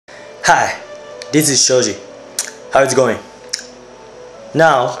Hi, this is Shoji. How's it going?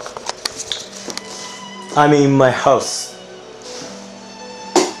 Now, I'm in my house.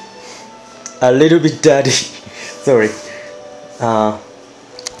 A little bit dirty. Sorry.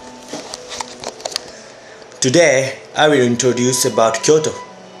 Today, I will introduce about Kyoto.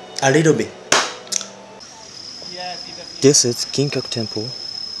 A little bit. This is Kinkaku Temple,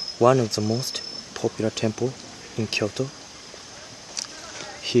 one of the most popular temple in Kyoto.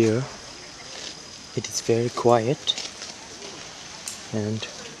 Here, it is very quiet, and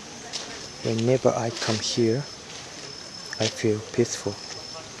whenever I come here, I feel peaceful,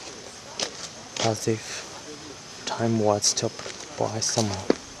 as if time was stopped by someone.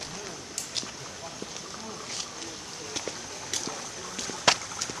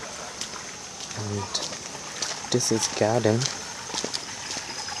 And this is garden.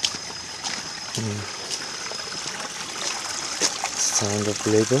 Sound of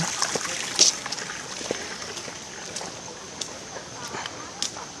river.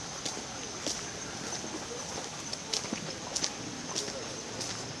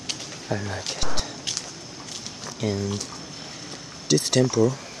 I like it. And this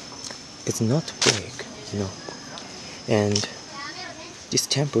temple is not big, and this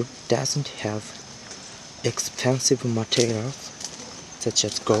temple doesn't have expensive materials such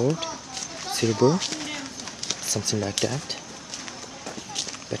as gold, silver, something like that,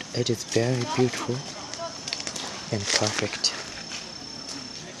 but it is very beautiful and perfect.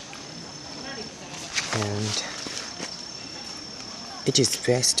 And it is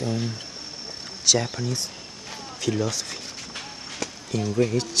based on Japanese philosophy, in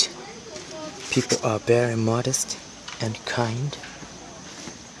which people are very modest and kind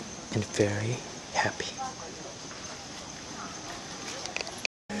and very happy.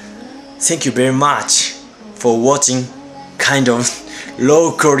 Thank you very much for watching kind of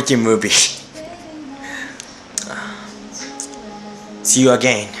low quality movie. See you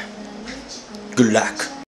again. Good luck.